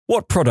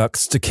What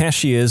products do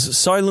cashiers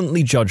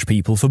silently judge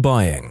people for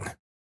buying?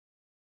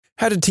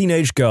 Had a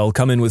teenage girl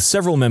come in with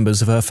several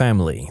members of her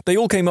family. They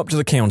all came up to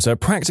the counter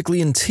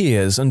practically in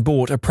tears and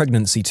bought a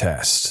pregnancy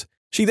test.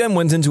 She then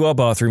went into our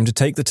bathroom to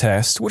take the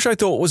test, which I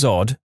thought was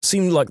odd,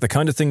 seemed like the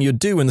kind of thing you'd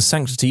do in the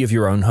sanctity of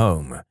your own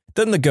home.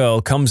 Then the girl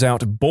comes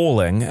out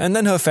bawling, and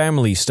then her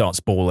family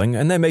starts bawling,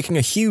 and they're making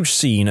a huge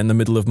scene in the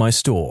middle of my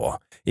store.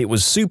 It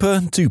was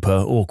super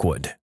duper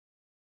awkward.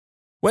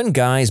 When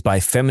guys buy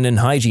feminine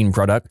hygiene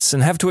products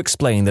and have to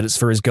explain that it's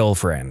for his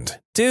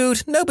girlfriend.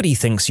 Dude, nobody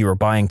thinks you are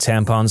buying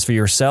tampons for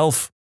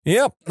yourself.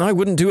 Yep, I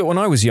wouldn't do it when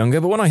I was younger,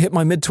 but when I hit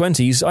my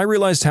mid-20s, I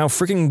realized how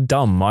freaking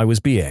dumb I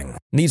was being.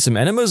 Need some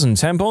enemas and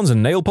tampons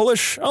and nail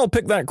polish? I'll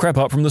pick that crap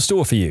up from the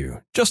store for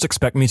you. Just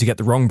expect me to get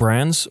the wrong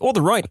brands, or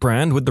the right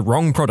brand with the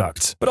wrong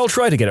product. But I'll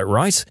try to get it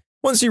right.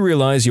 Once you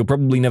realize you'll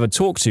probably never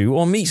talk to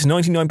or meet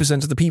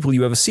 99% of the people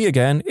you ever see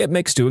again, it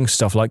makes doing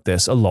stuff like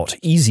this a lot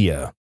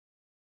easier.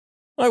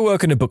 I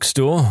work in a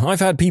bookstore. I've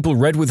had people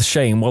red with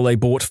shame while they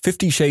bought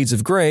 50 Shades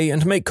of Grey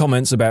and make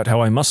comments about how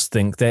I must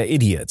think they're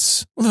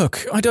idiots.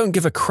 Look, I don't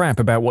give a crap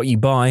about what you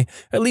buy.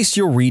 At least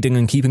you're reading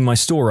and keeping my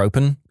store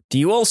open. Do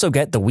you also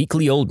get the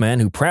weakly old men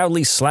who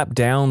proudly slap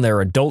down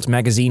their adult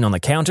magazine on the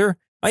counter?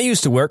 I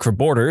used to work for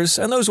Borders,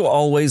 and those were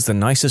always the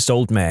nicest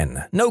old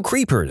men. No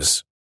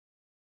creepers.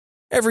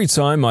 Every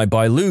time I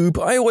buy lube,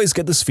 I always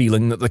get this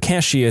feeling that the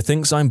cashier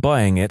thinks I'm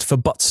buying it for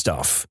butt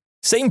stuff.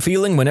 Same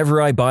feeling whenever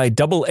I buy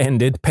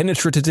double-ended,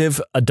 penetrative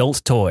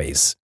adult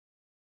toys.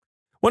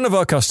 One of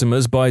our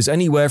customers buys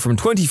anywhere from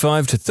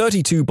 25 to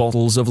 32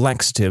 bottles of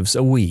laxatives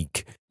a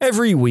week.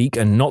 Every week,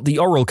 and not the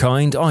oral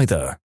kind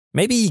either.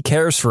 Maybe he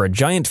cares for a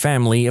giant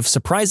family of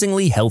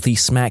surprisingly healthy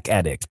smack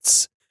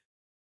addicts.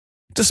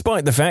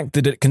 Despite the fact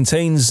that it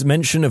contains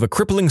mention of a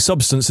crippling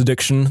substance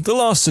addiction, the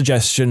last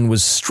suggestion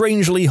was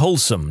strangely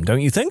wholesome, don't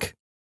you think?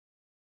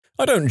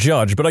 I don't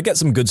judge, but I get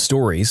some good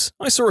stories.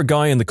 I saw a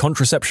guy in the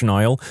contraception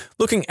aisle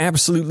looking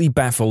absolutely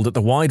baffled at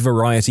the wide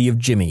variety of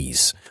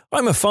jimmies.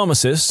 I'm a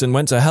pharmacist and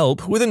went to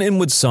help. With an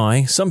inward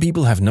sigh, some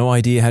people have no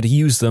idea how to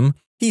use them.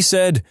 He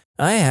said,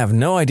 "I have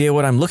no idea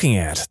what I'm looking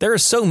at. There are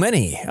so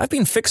many. I've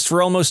been fixed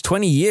for almost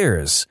 20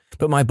 years.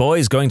 But my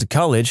boy's going to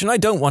college and I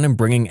don't want him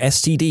bringing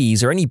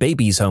STDs or any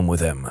babies home with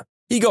him."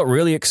 He got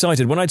really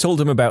excited when I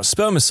told him about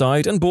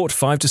spermicide and bought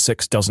 5 to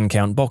 6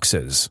 dozen-count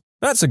boxes.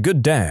 That's a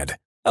good dad.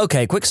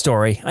 Okay, quick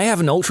story. I have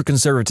an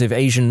ultra-conservative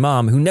Asian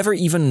mom who never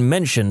even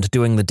mentioned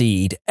doing the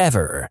deed,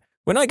 ever.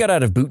 When I got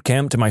out of boot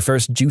camp to my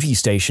first duty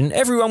station,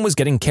 everyone was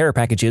getting care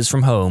packages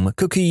from home,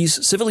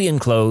 cookies, civilian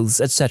clothes,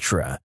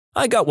 etc.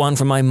 I got one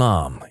from my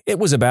mom. It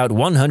was about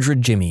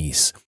 100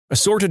 jimmies.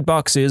 Assorted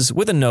boxes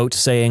with a note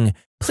saying,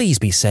 "Please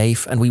be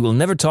safe and we will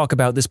never talk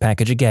about this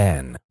package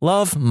again.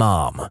 Love,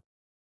 Mom."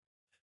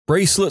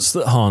 Bracelets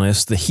that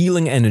harness the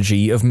healing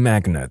energy of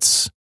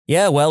magnets.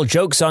 Yeah, well,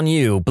 joke's on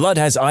you. Blood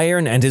has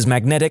iron and is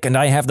magnetic, and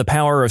I have the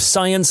power of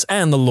science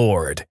and the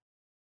Lord.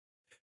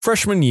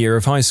 Freshman year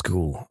of high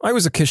school, I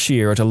was a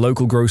cashier at a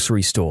local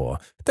grocery store.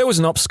 There was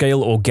an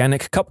upscale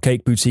organic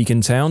cupcake boutique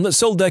in town that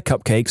sold their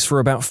cupcakes for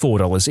about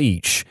 $4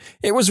 each.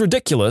 It was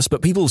ridiculous,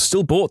 but people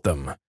still bought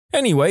them.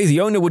 Anyway,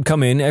 the owner would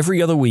come in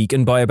every other week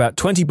and buy about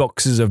 20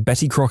 boxes of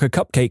Betty Crocker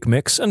cupcake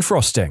mix and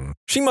frosting.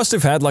 She must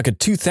have had like a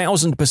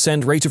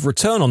 2,000% rate of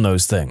return on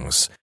those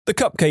things. The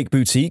cupcake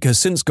boutique has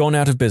since gone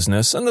out of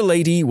business, and the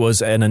lady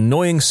was an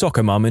annoying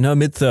soccer mum in her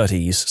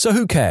mid-30s, so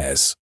who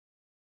cares?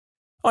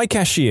 I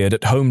cashiered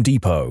at Home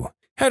Depot.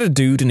 Had a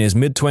dude in his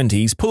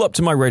mid-20s pull up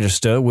to my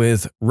register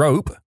with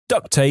rope,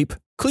 duct tape,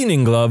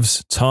 cleaning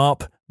gloves,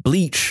 tarp,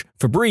 bleach,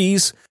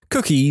 Febreze,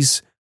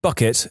 cookies,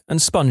 bucket,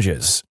 and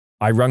sponges.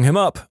 I rung him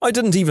up. I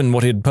didn't even know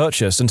what he'd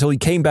purchased until he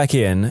came back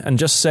in and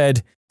just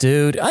said,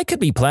 "Dude, I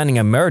could be planning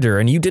a murder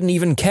and you didn't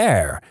even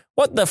care.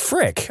 What the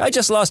frick? I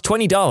just lost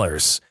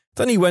 $20.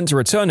 Then he went to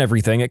return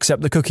everything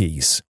except the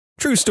cookies.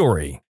 True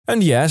story.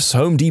 And yes,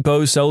 Home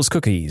Depot sells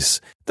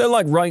cookies. They're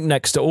like right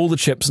next to all the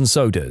chips and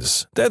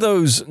sodas. They're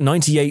those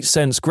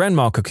 98-cent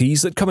grandma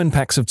cookies that come in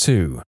packs of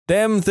 2.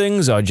 Them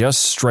things are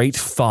just straight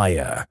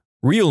fire.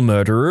 Real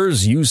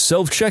murderers use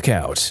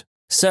self-checkout.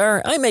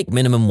 Sir, I make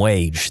minimum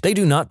wage. They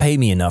do not pay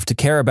me enough to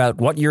care about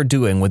what you're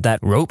doing with that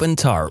rope and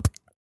tarp.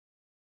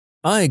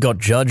 I got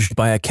judged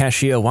by a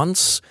cashier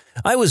once.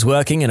 I was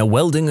working in a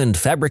welding and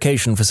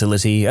fabrication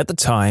facility at the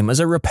time as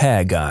a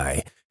repair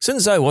guy.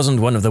 Since I wasn't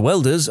one of the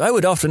welders, I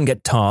would often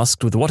get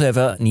tasked with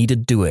whatever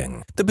needed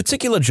doing. The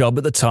particular job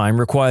at the time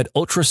required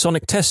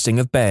ultrasonic testing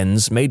of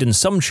bends made in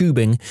some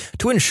tubing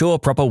to ensure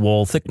proper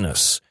wall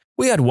thickness.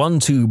 We had one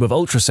tube of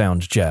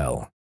ultrasound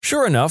gel.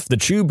 Sure enough, the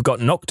tube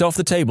got knocked off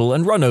the table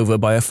and run over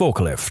by a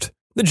forklift.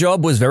 The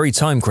job was very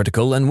time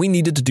critical and we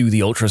needed to do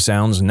the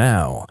ultrasounds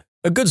now.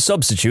 A good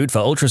substitute for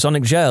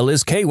ultrasonic gel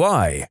is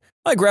KY.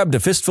 I grabbed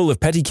a fistful of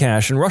petty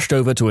cash and rushed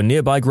over to a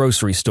nearby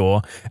grocery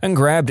store and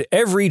grabbed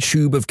every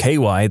tube of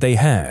KY they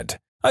had.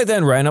 I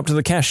then ran up to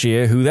the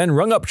cashier, who then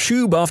rung up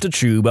tube after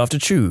tube after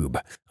tube.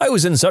 I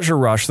was in such a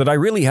rush that I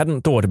really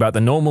hadn't thought about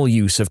the normal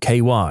use of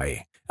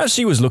KY. As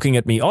she was looking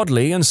at me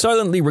oddly and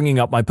silently ringing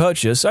up my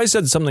purchase, I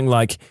said something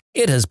like,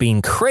 "It has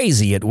been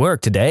crazy at work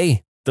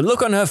today." The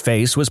look on her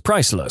face was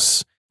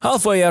priceless.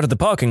 Halfway out of the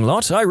parking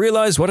lot, I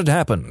realized what had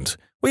happened.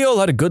 We all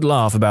had a good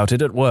laugh about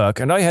it at work,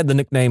 and I had the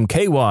nickname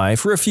KY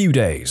for a few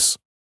days.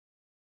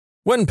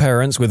 When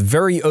parents with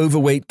very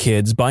overweight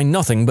kids buy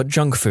nothing but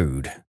junk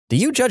food. Do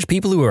you judge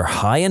people who are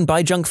high and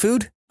buy junk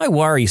food? I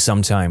worry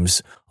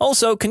sometimes.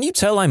 Also, can you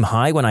tell I'm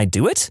high when I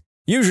do it?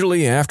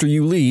 Usually, after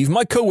you leave,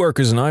 my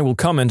coworkers and I will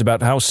comment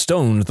about how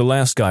stoned the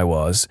last guy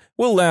was.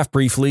 We'll laugh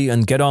briefly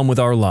and get on with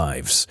our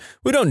lives.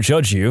 We don't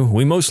judge you,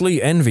 we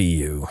mostly envy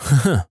you.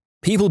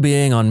 People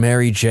being on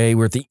Mary J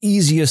were the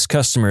easiest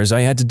customers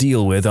I had to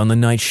deal with on the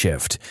night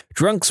shift.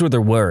 Drunks were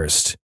the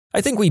worst. I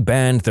think we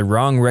banned the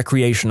wrong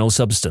recreational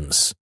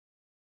substance.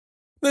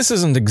 This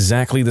isn't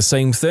exactly the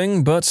same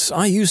thing, but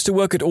I used to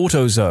work at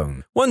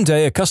AutoZone. One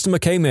day a customer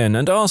came in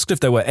and asked if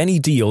there were any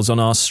deals on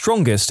our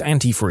strongest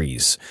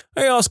antifreeze.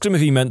 I asked him if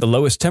he meant the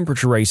lowest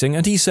temperature rating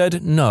and he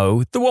said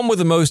no, the one with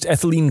the most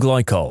ethylene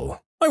glycol.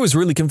 I was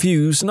really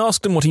confused and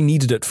asked him what he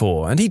needed it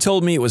for, and he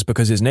told me it was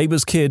because his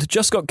neighbor's kid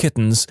just got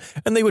kittens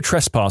and they were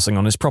trespassing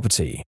on his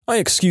property. I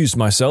excused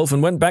myself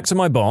and went back to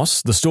my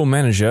boss, the store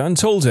manager, and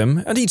told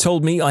him, and he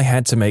told me I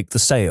had to make the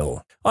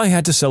sale. I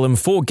had to sell him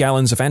 4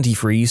 gallons of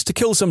antifreeze to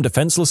kill some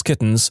defenseless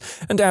kittens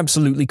and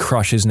absolutely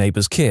crush his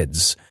neighbor's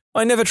kids.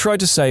 I never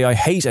tried to say I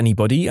hate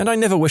anybody and I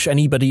never wish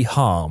anybody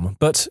harm,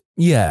 but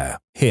yeah,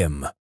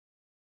 him.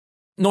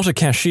 Not a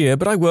cashier,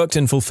 but I worked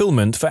in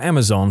fulfillment for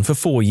Amazon for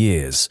 4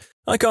 years.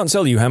 I can't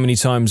tell you how many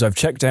times I've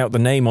checked out the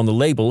name on the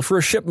label for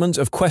a shipment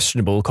of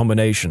questionable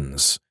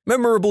combinations.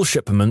 Memorable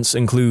shipments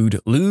include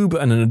lube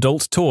and an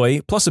adult toy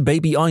plus a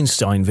baby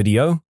Einstein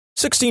video,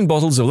 16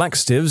 bottles of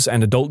laxatives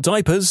and adult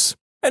diapers.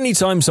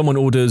 Anytime someone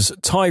orders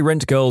Thai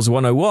Rent Girls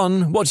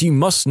 101, what you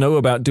must know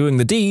about doing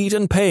the deed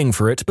and paying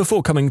for it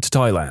before coming to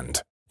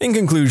Thailand. In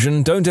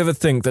conclusion, don't ever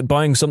think that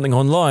buying something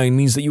online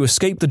means that you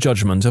escape the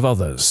judgment of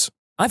others.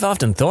 I've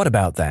often thought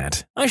about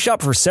that. I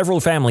shop for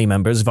several family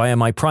members via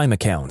my Prime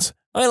account.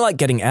 I like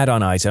getting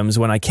add-on items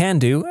when I can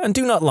do, and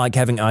do not like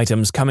having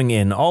items coming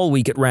in all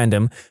week at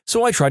random,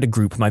 so I try to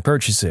group my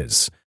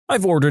purchases.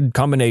 I've ordered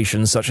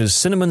combinations such as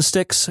cinnamon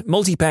sticks,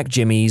 multi-pack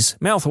jimmies,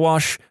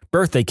 mouthwash,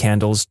 birthday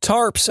candles,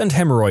 tarps, and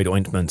hemorrhoid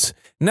ointment.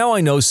 Now I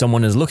know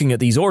someone is looking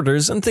at these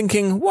orders and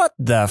thinking, what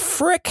the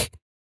frick?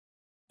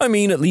 I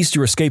mean, at least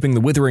you're escaping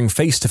the withering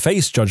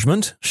face-to-face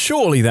judgment.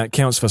 Surely that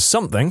counts for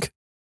something.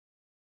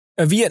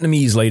 A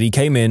Vietnamese lady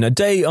came in a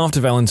day after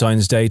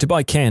Valentine's Day to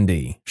buy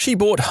candy. She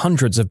bought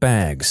hundreds of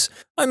bags.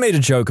 I made a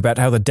joke about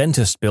how the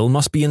dentist bill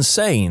must be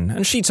insane,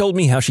 and she told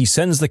me how she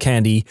sends the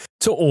candy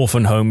to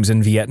orphan homes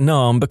in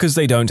Vietnam because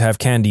they don't have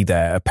candy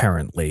there,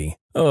 apparently.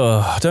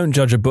 Ugh, don't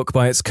judge a book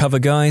by its cover,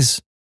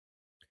 guys.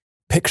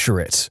 Picture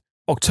it.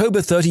 October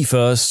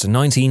 31st,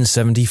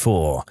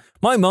 1974.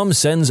 My mum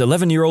sends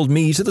 11-year-old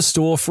me to the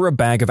store for a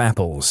bag of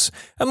apples,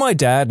 and my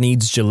dad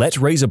needs Gillette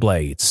razor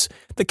blades.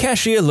 The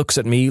cashier looks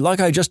at me like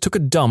I just took a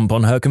dump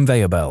on her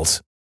conveyor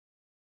belt.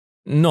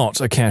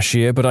 Not a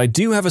cashier, but I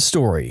do have a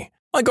story.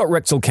 I got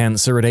rectal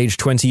cancer at age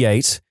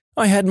 28.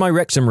 I had my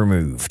rectum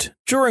removed.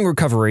 During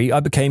recovery, I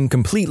became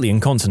completely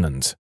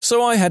incontinent,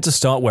 so I had to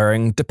start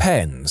wearing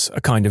Depends, a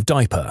kind of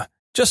diaper.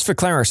 Just for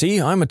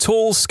clarity, I'm a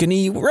tall,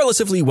 skinny,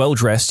 relatively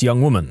well-dressed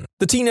young woman.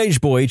 The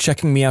teenage boy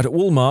checking me out at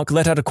Walmart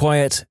let out a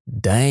quiet,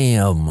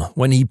 "damn,"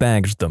 when he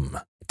bagged them.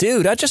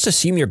 Dude, I just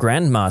assume your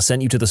grandma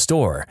sent you to the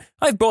store.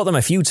 I've bought them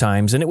a few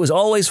times and it was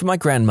always for my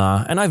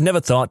grandma and I've never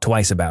thought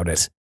twice about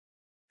it.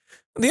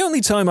 The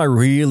only time I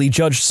really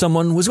judged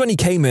someone was when he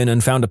came in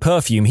and found a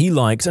perfume he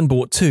liked and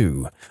bought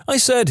 2. I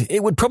said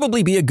it would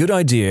probably be a good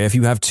idea if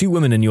you have 2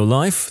 women in your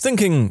life,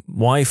 thinking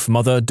wife,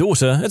 mother,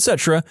 daughter,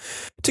 etc.,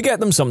 to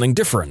get them something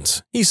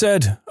different. He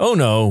said, "Oh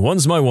no,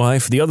 one's my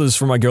wife, the other's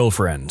for my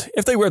girlfriend.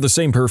 If they wear the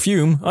same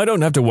perfume, I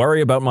don't have to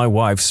worry about my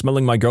wife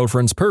smelling my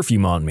girlfriend's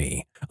perfume on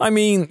me." I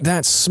mean,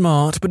 that's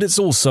smart, but it's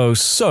also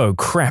so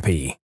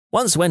crappy.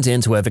 Once went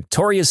into a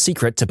Victoria's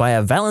Secret to buy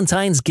a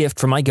Valentine's gift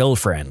for my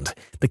girlfriend.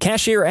 The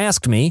cashier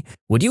asked me,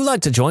 "Would you like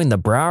to join the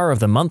Bra of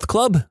the Month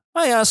Club?"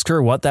 I asked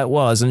her what that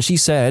was and she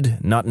said,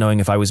 not knowing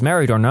if I was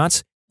married or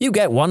not, "You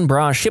get 1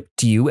 bra shipped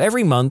to you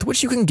every month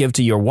which you can give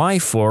to your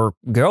wife or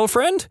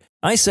girlfriend?"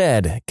 I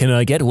said, "Can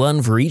I get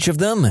 1 for each of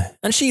them?"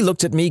 And she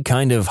looked at me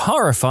kind of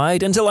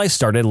horrified until I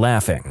started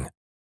laughing.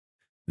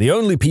 The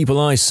only people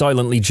I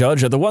silently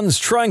judge are the ones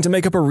trying to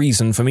make up a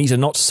reason for me to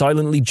not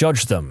silently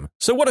judge them.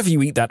 So what if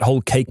you eat that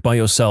whole cake by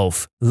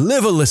yourself?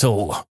 Live a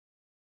little!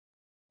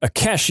 A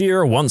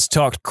cashier once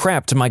talked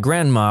crap to my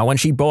grandma when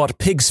she bought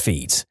pig's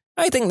feet.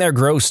 I think they're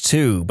gross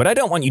too, but I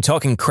don't want you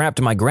talking crap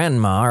to my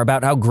grandma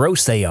about how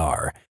gross they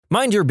are.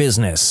 Mind your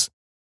business.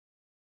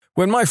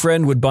 When my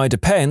friend would buy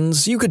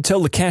Depends, you could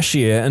tell the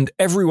cashier and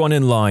everyone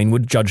in line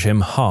would judge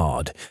him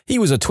hard. He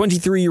was a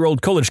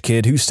 23-year-old college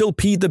kid who still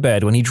peed the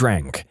bed when he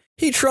drank.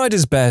 He tried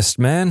his best,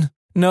 man.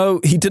 No,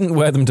 he didn't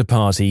wear them to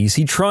parties.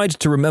 He tried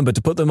to remember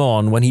to put them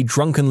on when he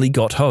drunkenly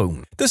got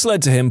home. This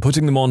led to him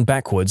putting them on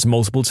backwards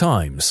multiple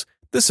times.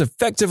 This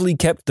effectively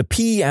kept the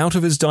pee out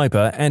of his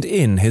diaper and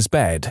in his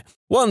bed.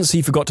 Once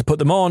he forgot to put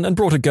them on and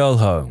brought a girl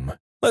home.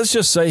 Let's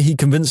just say he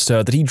convinced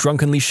her that he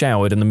drunkenly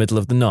showered in the middle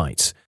of the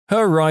night.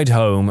 Her ride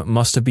home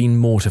must have been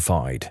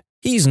mortified.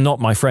 He's not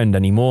my friend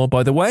anymore,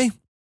 by the way.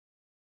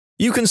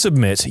 You can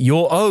submit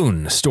your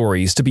own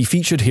stories to be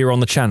featured here on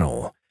the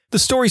channel. The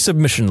story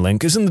submission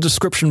link is in the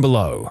description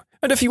below.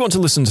 And if you want to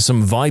listen to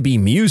some vibey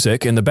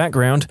music in the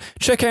background,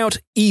 check out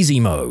Easy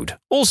Mode,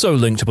 also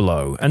linked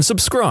below, and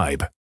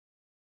subscribe.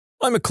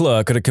 I'm a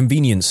clerk at a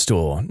convenience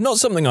store, not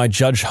something I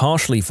judge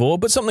harshly for,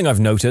 but something I've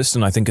noticed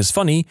and I think is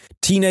funny: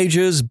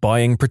 teenagers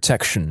buying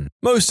protection.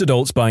 Most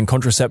adults buying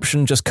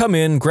contraception just come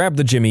in, grab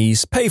the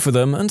jimmies, pay for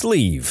them, and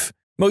leave.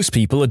 Most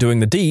people are doing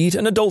the deed,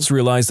 and adults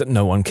realize that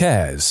no one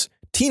cares.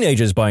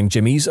 Teenagers buying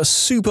jimmies are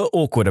super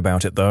awkward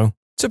about it though.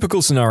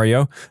 Typical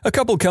scenario: a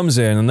couple comes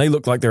in and they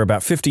look like they're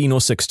about 15 or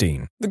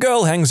 16. The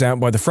girl hangs out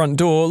by the front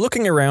door,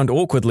 looking around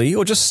awkwardly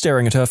or just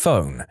staring at her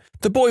phone.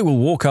 The boy will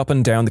walk up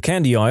and down the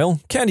candy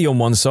aisle, candy on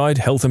one side,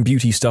 health and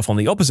beauty stuff on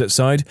the opposite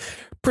side,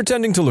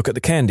 pretending to look at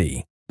the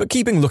candy, but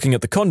keeping looking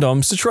at the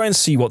condoms to try and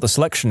see what the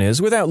selection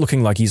is without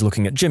looking like he's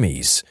looking at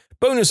jimmies.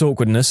 Bonus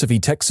awkwardness if he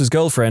texts his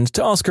girlfriend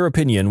to ask her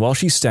opinion while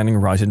she's standing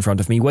right in front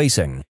of me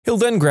waiting. He'll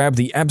then grab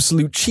the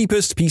absolute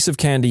cheapest piece of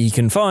candy he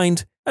can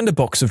find, and a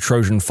box of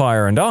Trojan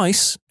fire and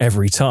ice,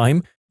 every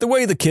time. The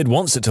way the kid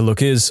wants it to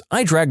look is,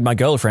 I dragged my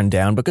girlfriend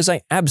down because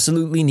I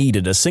absolutely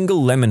needed a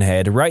single lemon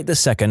head right this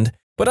second,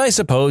 but I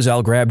suppose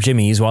I'll grab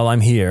jimmies while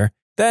I'm here.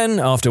 Then,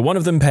 after one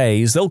of them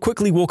pays, they'll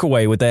quickly walk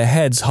away with their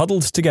heads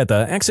huddled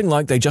together, acting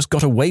like they just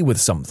got away with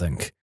something.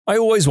 I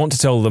always want to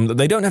tell them that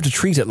they don't have to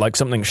treat it like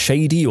something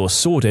shady or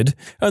sordid,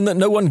 and that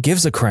no one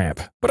gives a crap,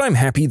 but I'm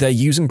happy they're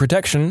using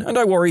protection, and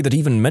I worry that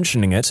even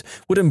mentioning it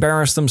would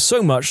embarrass them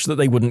so much that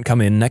they wouldn't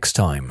come in next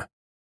time.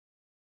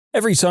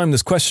 Every time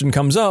this question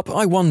comes up,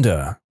 I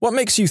wonder, what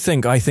makes you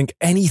think I think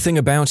anything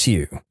about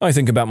you? I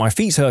think about my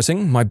feet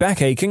hurting, my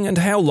back aching, and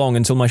how long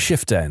until my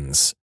shift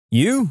ends.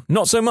 You?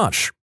 Not so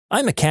much.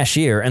 I'm a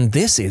cashier, and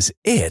this is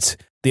it.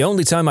 The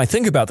only time I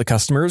think about the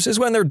customers is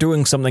when they're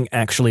doing something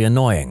actually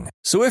annoying.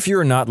 So if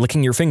you're not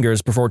licking your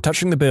fingers before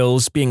touching the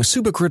bills, being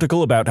super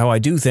critical about how I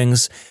do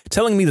things,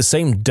 telling me the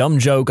same dumb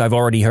joke I've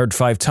already heard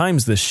 5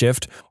 times this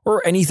shift,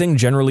 or anything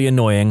generally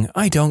annoying,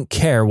 I don't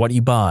care what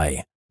you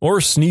buy. Or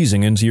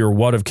sneezing into your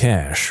wad of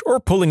cash, or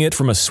pulling it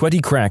from a sweaty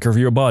crack of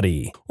your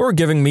body, or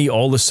giving me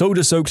all the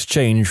soda-soaked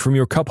change from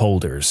your cup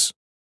holders.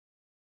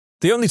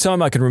 The only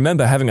time I can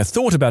remember having a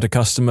thought about a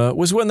customer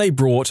was when they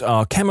brought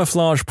our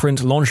camouflage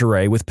print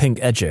lingerie with pink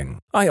edging.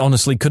 I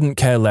honestly couldn't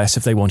care less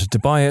if they wanted to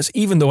buy it,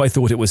 even though I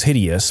thought it was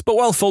hideous, but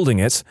while folding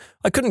it,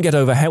 I couldn't get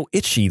over how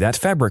itchy that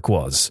fabric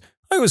was.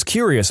 I was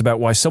curious about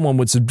why someone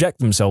would subject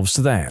themselves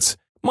to that.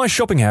 My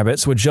shopping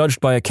habits were judged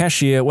by a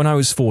cashier when I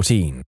was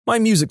 14. My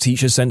music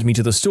teacher sent me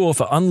to the store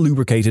for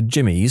unlubricated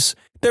jimmies.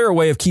 They're a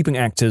way of keeping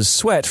actors'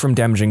 sweat from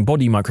damaging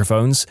body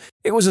microphones.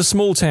 It was a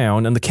small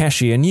town and the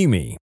cashier knew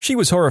me. She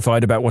was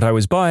horrified about what I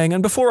was buying,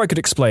 and before I could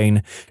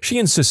explain, she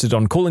insisted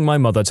on calling my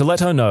mother to let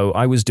her know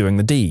I was doing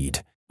the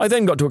deed. I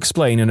then got to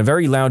explain in a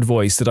very loud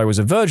voice that I was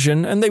a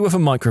virgin and they were for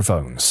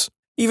microphones.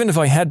 Even if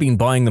I had been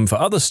buying them for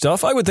other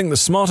stuff, I would think the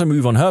smarter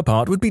move on her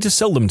part would be to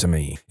sell them to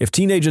me. If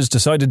teenagers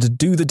decided to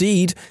do the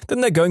deed, then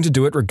they're going to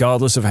do it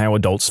regardless of how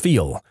adults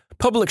feel.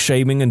 Public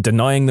shaming and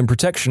denying them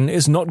protection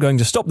is not going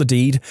to stop the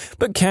deed,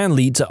 but can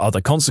lead to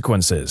other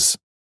consequences.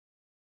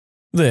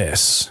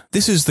 This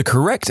is the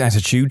correct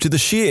attitude to the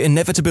sheer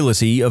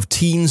inevitability of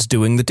teens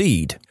doing the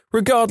deed,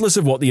 regardless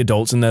of what the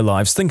adults in their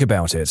lives think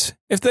about it.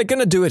 If they're going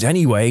to do it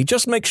anyway,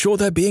 just make sure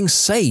they're being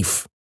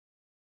safe.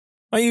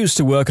 I used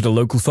to work at a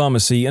local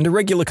pharmacy and a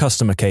regular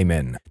customer came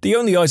in. The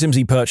only items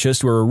he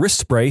purchased were a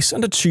wrist brace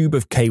and a tube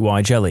of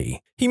KY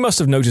jelly. He must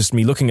have noticed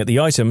me looking at the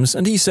items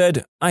and he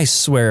said, "I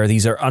swear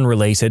these are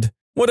unrelated.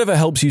 Whatever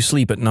helps you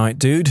sleep at night,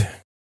 dude."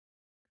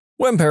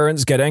 When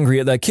parents get angry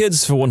at their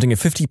kids for wanting a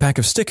 50-pack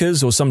of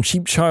stickers or some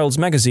cheap child's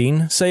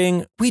magazine,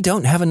 saying, "We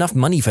don't have enough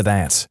money for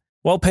that,"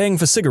 while paying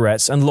for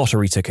cigarettes and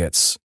lottery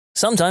tickets.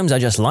 Sometimes I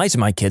just lie to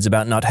my kids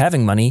about not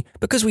having money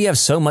because we have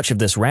so much of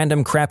this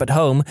random crap at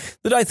home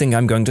that I think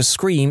I'm going to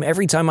scream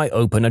every time I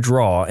open a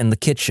drawer in the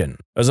kitchen.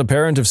 As a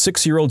parent of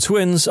 6-year-old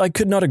twins, I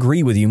could not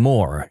agree with you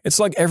more. It's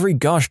like every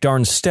gosh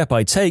darn step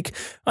I take,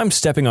 I'm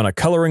stepping on a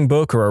coloring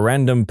book or a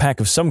random pack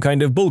of some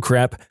kind of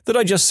bullcrap that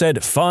I just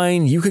said,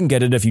 "Fine, you can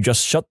get it if you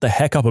just shut the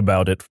heck up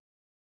about it."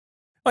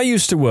 I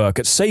used to work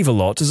at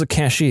Save-A-Lot as a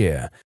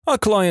cashier. Our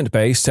client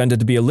base tended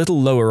to be a little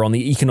lower on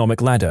the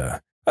economic ladder.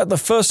 At the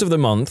first of the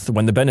month,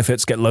 when the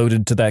benefits get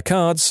loaded to their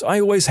cards, I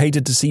always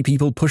hated to see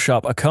people push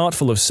up a cart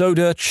full of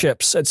soda,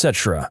 chips,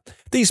 etc.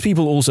 These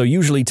people also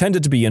usually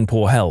tended to be in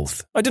poor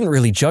health. I didn't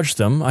really judge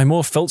them, I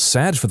more felt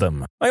sad for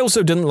them. I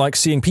also didn't like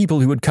seeing people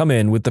who would come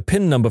in with the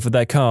PIN number for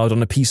their card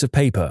on a piece of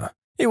paper.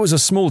 It was a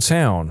small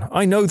town.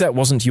 I know that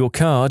wasn't your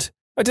card.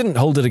 I didn't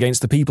hold it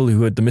against the people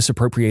who had the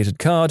misappropriated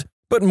card,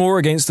 but more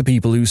against the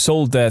people who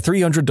sold their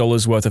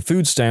 $300 worth of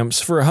food stamps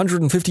for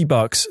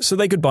 $150 so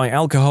they could buy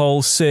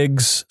alcohol,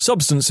 cigs,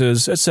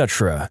 substances,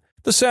 etc.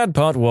 The sad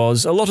part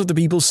was, a lot of the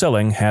people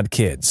selling had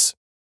kids.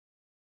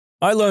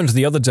 I learned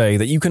the other day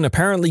that you can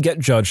apparently get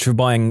judged for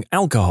buying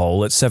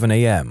alcohol at 7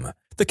 a.m.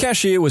 The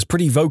cashier was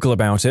pretty vocal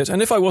about it,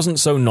 and if I wasn't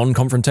so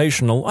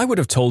non-confrontational, I would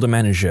have told a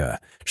manager.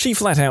 She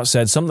flat out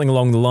said something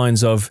along the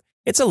lines of,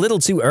 "It's a little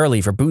too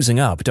early for boozing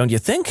up, don't you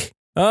think?"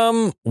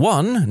 1,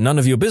 none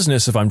of your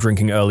business if I'm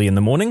drinking early in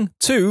the morning.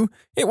 2,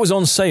 it was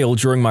on sale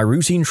during my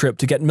routine trip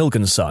to get milk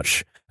and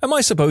such. Am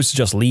I supposed to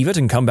just leave it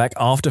and come back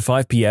after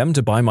 5 p.m.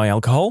 to buy my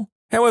alcohol?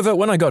 However,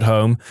 when I got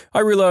home, I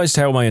realized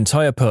how my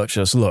entire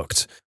purchase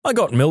looked. I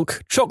got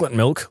milk, chocolate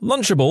milk,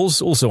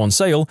 Lunchables, also on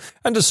sale,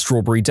 and a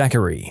strawberry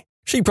daiquiri.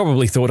 She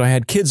probably thought I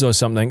had kids or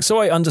something, so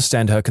I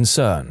understand her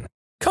concern.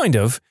 Kind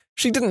of.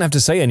 She didn't have to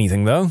say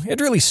anything, though.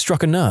 It really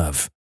struck a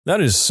nerve.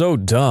 That is so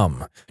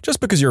dumb. Just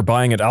because you're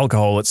buying it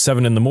alcohol at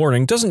 7 in the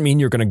morning doesn't mean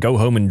you're going to go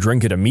home and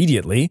drink it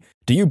immediately.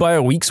 Do you buy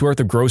a week's worth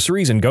of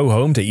groceries and go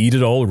home to eat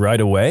it all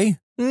right away?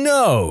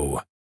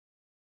 No!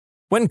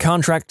 When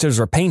contractors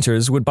or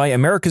painters would buy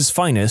America's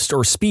Finest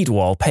or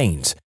Speedwall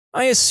paint,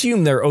 I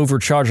assume they're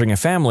overcharging a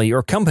family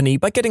or company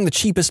by getting the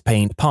cheapest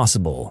paint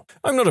possible.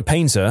 I'm not a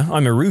painter,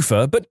 I'm a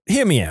roofer, but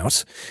hear me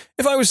out.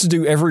 If I was to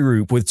do every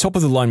roof with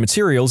top-of-the-line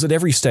materials at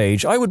every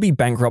stage, I would be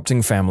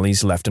bankrupting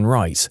families left and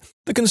right.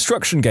 The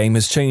construction game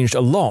has changed a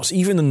lot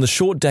even in the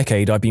short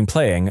decade I've been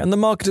playing, and the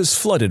market is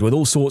flooded with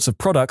all sorts of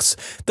products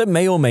that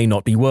may or may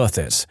not be worth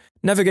it.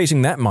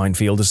 Navigating that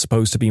minefield is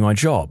supposed to be my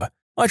job.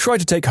 I try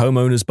to take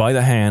homeowners by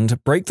the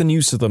hand, break the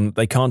news to them that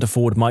they can't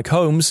afford Mike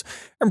Holmes,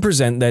 and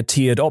present their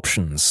tiered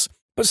options.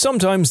 But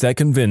sometimes they're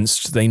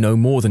convinced they know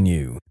more than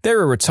you.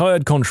 They're a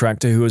retired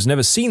contractor who has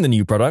never seen the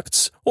new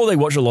products, or they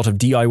watch a lot of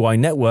DIY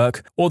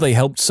Network, or they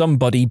helped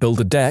somebody build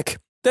a deck.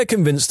 They're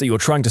convinced that you're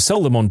trying to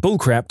sell them on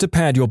bullcrap to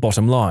pad your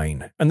bottom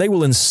line, and they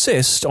will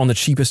insist on the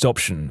cheapest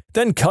option,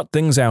 then cut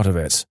things out of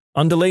it.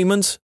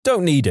 Underlayment?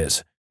 Don't need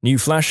it. New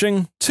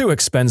flashing? Too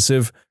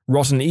expensive.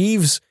 Rotten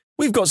eaves?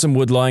 We've got some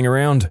wood lying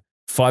around.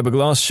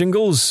 Fiberglass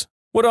shingles?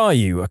 What are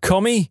you, a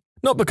commie?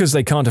 Not because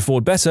they can't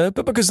afford better,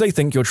 but because they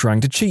think you're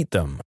trying to cheat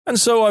them. And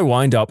so I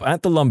wind up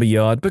at the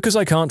lumberyard because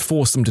I can't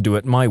force them to do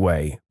it my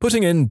way,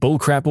 putting in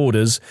bullcrap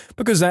orders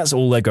because that's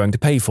all they're going to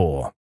pay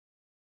for.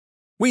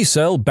 We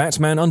sell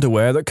Batman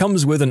underwear that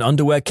comes with an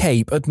underwear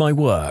cape at my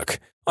work.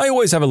 I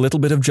always have a little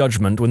bit of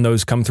judgment when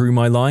those come through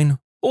my line.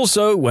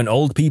 Also, when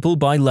old people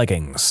buy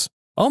leggings.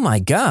 Oh my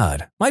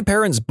god, my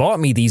parents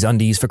bought me these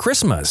undies for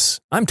Christmas.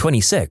 I'm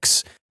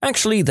 26.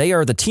 Actually, they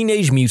are the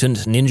Teenage Mutant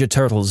Ninja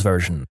Turtles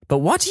version. But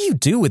what do you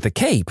do with the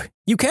cape?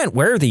 You can't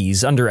wear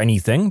these under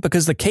anything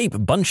because the cape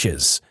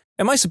bunches.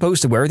 Am I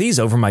supposed to wear these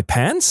over my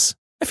pants?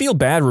 I feel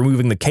bad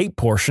removing the cape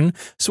portion,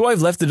 so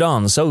I've left it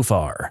on so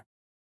far.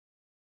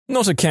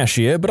 Not a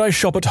cashier, but I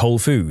shop at Whole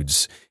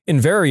Foods.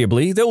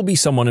 Invariably, there will be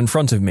someone in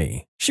front of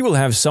me. She will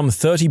have some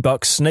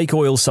 $30 snake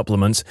oil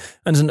supplement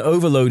and an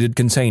overloaded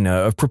container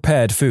of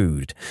prepared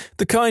food,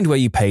 the kind where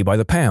you pay by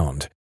the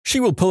pound. She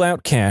will pull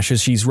out cash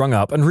as she's rung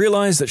up and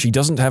realize that she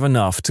doesn't have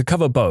enough to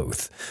cover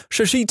both,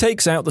 so she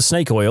takes out the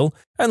snake oil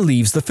and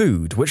leaves the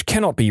food, which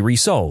cannot be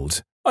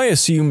resold. I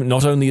assume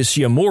not only is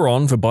she a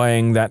moron for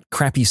buying that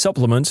crappy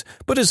supplement,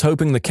 but is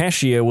hoping the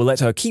cashier will let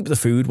her keep the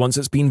food once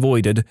it's been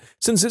voided,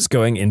 since it's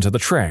going into the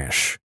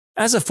trash.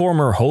 As a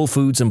former Whole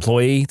Foods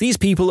employee, these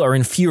people are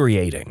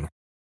infuriating.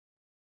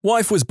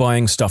 Wife was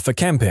buying stuff for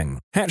camping: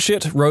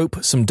 hatchet,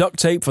 rope, some duct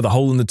tape for the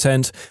hole in the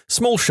tent,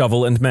 small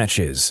shovel and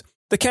matches.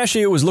 The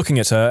cashier was looking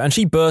at her and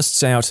she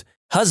bursts out,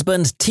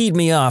 "Husband teed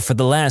me off for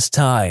the last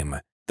time."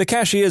 The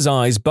cashier's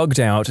eyes bugged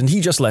out and he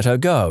just let her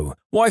go.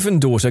 Wife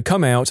and daughter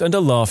come out and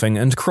are laughing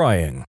and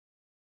crying.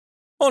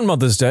 On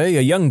Mother's Day,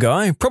 a young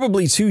guy,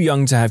 probably too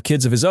young to have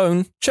kids of his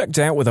own, checked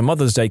out with a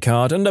Mother's Day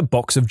card and a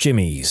box of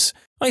Jimmies.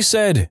 I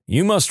said,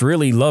 "You must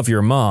really love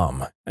your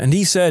mom." And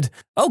he said,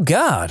 "Oh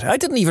God, I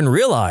didn't even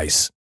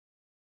realize."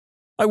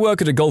 I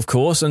work at a golf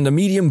course and a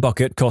medium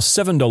bucket costs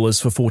 $7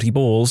 for 40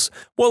 balls,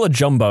 while a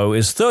jumbo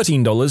is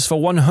 $13 for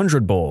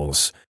 100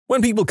 balls.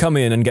 When people come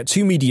in and get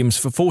 2 mediums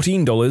for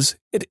 $14,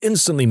 it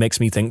instantly makes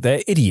me think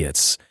they're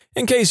idiots.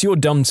 In case you're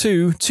dumb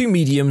too, 2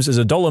 mediums is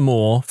 $1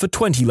 more for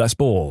 20 less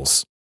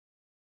balls.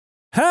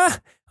 Ha!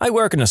 I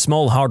work in a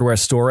small hardware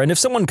store, and if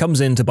someone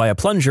comes in to buy a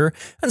plunger,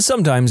 and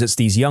sometimes it's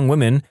these young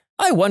women,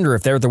 I wonder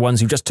if they're the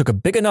ones who just took a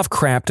big enough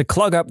crap to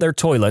clog up their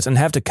toilet and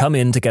have to come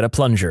in to get a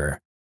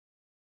plunger.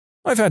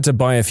 I've had to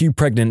buy a few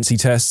pregnancy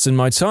tests in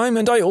my time,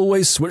 and I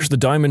always switch the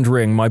diamond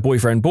ring my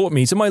boyfriend bought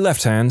me to my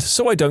left hand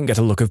so I don't get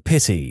a look of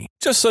pity.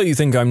 Just so you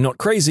think I'm not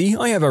crazy,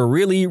 I have a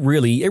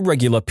really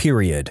irregular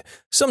period.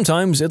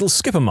 Sometimes it'll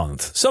skip a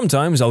month,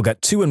 sometimes I'll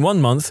get 2 in 1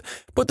 month,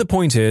 but the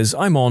point is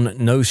I'm on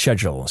no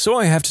schedule, so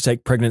I have to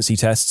take pregnancy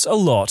tests a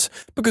lot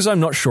because I'm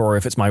not sure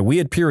if it's my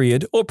weird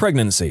period or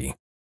pregnancy.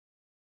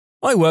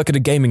 I work at a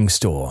gaming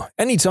store.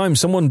 Anytime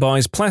someone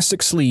buys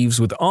plastic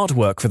sleeves with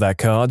artwork for their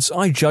cards,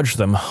 I judge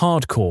them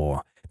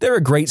hardcore. They're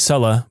a great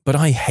seller, but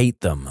I hate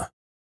them.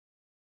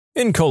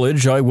 In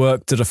college, I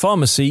worked at a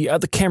pharmacy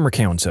at the camera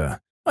counter.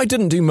 I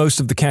didn't do most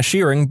of the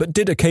cashiering, but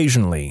did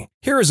occasionally.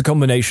 Here is a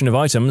combination of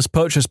items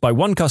purchased by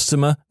one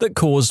customer that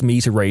caused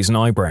me to raise an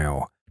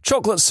eyebrow: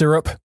 chocolate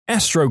syrup,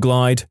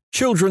 Astroglide,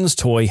 children's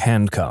toy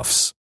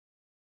handcuffs.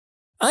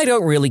 I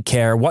don't really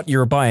care what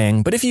you're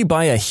buying, but if you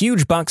buy a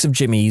huge box of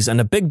Jimmy's and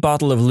a big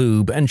bottle of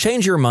lube and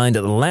change your mind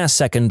at the last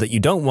second that you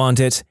don't want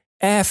it,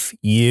 F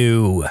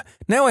you.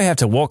 Now I have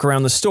to walk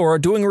around the store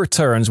doing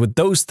returns with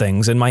those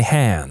things in my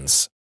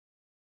hands.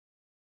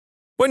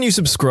 When you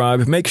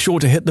subscribe, make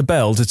sure to hit the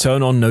bell to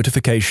turn on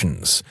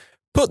notifications.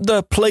 Put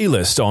the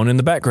playlist on in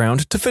the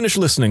background to finish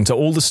listening to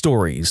all the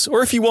stories,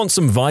 or if you want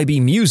some vibey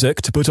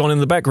music to put on in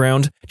the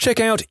background, check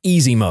out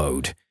Easy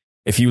Mode.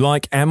 If you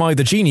like Am I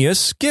the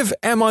Genius, give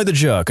Am I the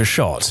Jerk a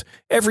shot.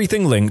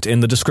 Everything linked in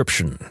the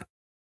description.